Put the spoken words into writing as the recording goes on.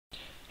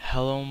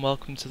Hello and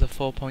welcome to the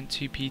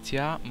 4.2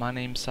 PTR. My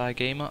name's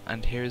Gamer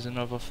and here is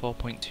another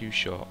 4.2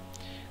 short.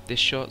 This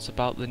short's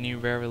about the new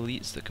rare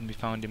elites that can be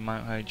found in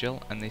Mount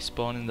Hyjal, and they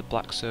spawn in the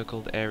black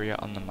circled area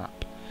on the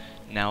map.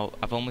 Now,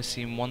 I've only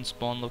seen one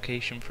spawn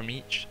location from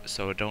each,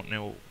 so I don't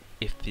know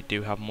if they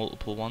do have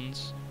multiple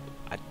ones.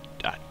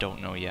 I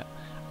don't know yet.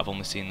 I've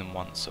only seen them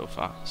once so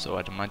far, so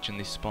I'd imagine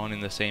they spawn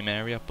in the same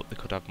area, but they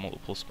could have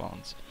multiple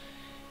spawns.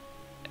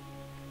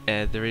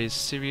 There is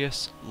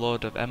Sirius,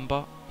 Lord of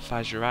Ember,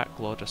 Hyjal,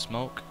 Lord of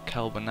Smoke,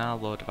 Kelbanar,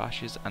 Lord of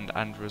Ashes, and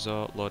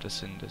Andrazor, Lord of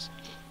Cinders.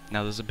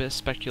 Now there's a bit of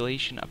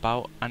speculation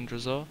about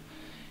Andrazor.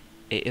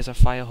 It is a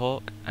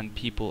Firehawk, and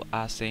people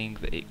are saying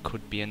that it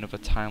could be another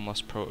Time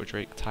Lost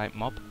Proto-Drake type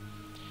mob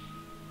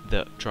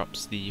that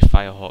drops the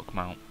Firehawk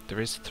mount.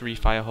 There is 3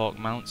 Firehawk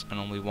mounts and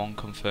only one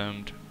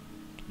confirmed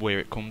where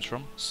it comes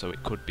from, so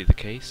it could be the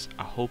case.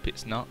 I hope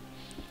it's not,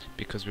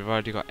 because we've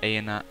already got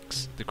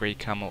Aeonax, the Grey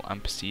Camel,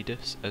 and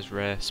Poseidus as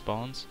rare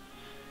spawns,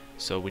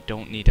 so we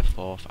don't need a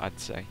 4th, I'd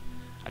say.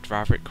 I'd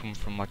rather it come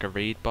from like a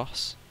raid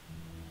boss,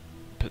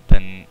 but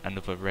then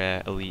another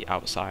rare elite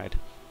outside.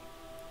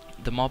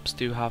 The mobs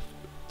do have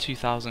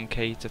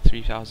 2000k to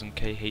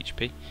 3000k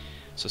HP,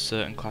 so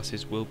certain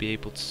classes will be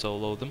able to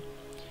solo them.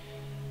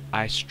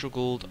 I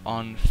struggled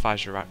on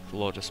Hyjal,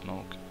 Lord of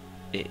Smoke.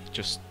 It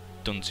just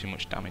done too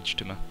much damage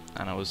to me,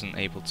 and I wasn't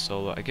able to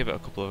solo it. I give it a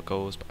couple of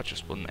goes, but I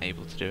just wasn't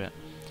able to do it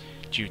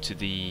due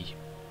to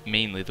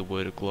mainly the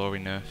Word of Glory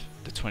nerf.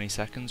 The 20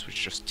 seconds was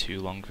just too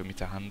long for me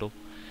to handle,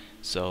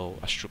 so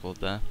I struggled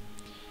there.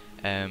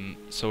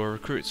 So I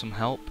recruited some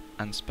help,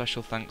 and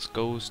special thanks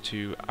goes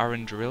to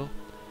Aaron Drill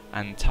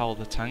and Towel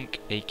the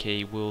Tank,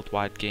 aka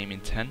Worldwide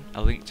Gaming 10.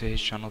 A link to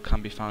his channel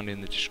can be found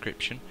in the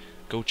description.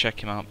 Go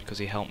check him out because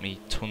he helped me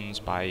tons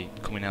by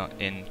coming out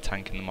in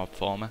tanking the mob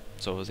for me,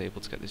 so I was able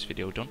to get this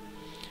video done.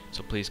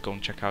 So please go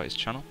and check out his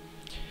channel.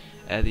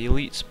 The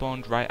elites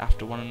spawned right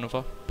after one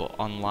another, but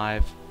on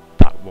live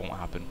that won't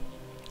happen,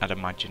 I'd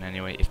imagine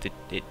anyway. If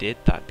it did,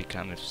 that'd be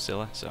kind of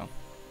silly. So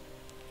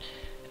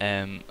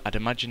I'd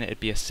imagine it'd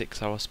be a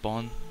 6-hour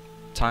spawn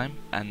time,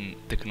 and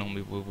they can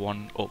only be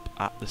one up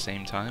at the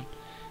same time,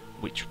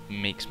 which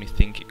makes me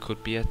think it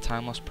could be a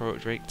Time Lost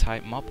Proto-Drake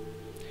type mob.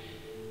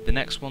 The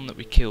next one that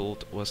we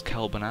killed was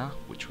Kelbanar,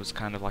 which was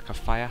kind of like a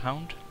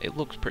firehound. It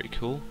looks pretty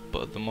cool,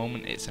 but at the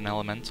moment it's an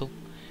elemental.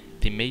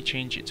 They may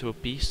change it to a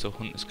beast so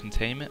hunters can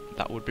tame it.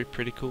 That would be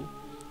pretty cool.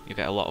 You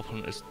get a lot of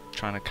hunters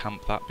trying to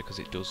camp that because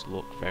it does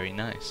look very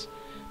nice.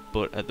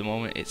 But at the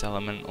moment it's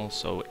elemental,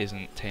 so it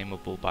isn't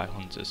tameable by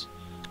hunters.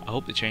 I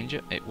hope they change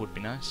it, it would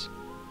be nice,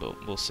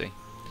 but we'll see.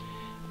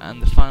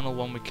 And the final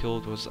one we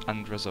killed was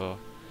Andrazor.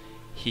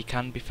 He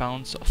can be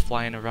found sort of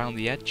flying around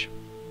the edge.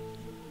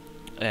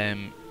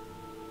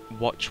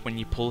 Watch when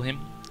you pull him,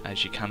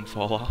 as you can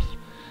fall off.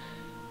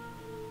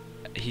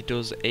 He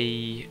does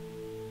a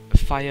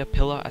fire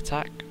pillar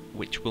attack,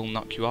 which will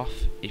knock you off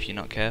if you're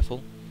not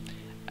careful,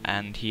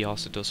 and he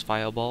also does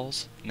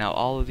fireballs. Now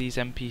all of these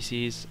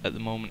NPCs at the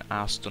moment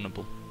are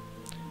stunnable,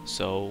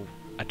 so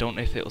I don't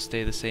know if it'll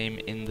stay the same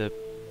in the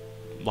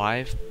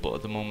live, but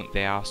at the moment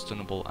they are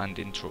stunnable and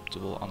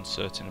interruptible on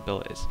certain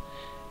abilities.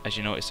 As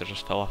you notice, I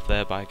just fell off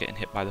there by getting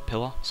hit by the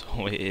pillar,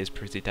 so it is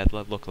pretty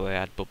deadly. Luckily I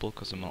had bubble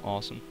because I'm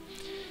awesome.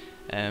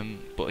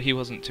 But he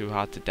wasn't too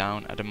hard to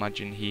down. I'd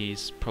imagine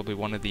he's probably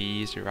one of the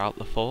easier out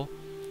the 4.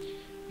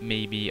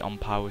 Maybe on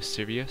par with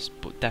Sirius,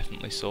 but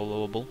definitely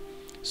soloable.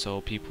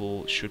 So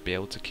people should be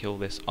able to kill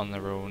this on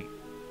their own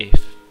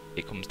if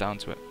it comes down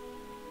to it.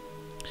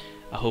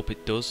 I hope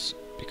it does,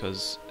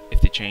 because if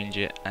they change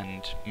it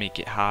and make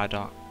it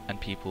harder and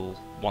people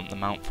want the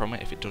mount from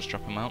it, if it does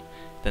drop a mount,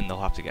 then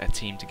they'll have to get a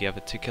team together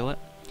to kill it.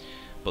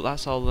 But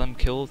that's all of them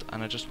killed,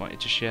 and I just wanted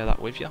to share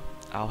that with you.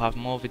 I'll have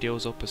more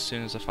videos up as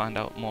soon as I find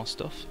out more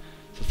stuff.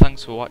 So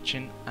thanks for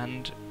watching,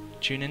 and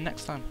tune in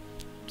next time.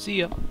 See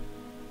ya!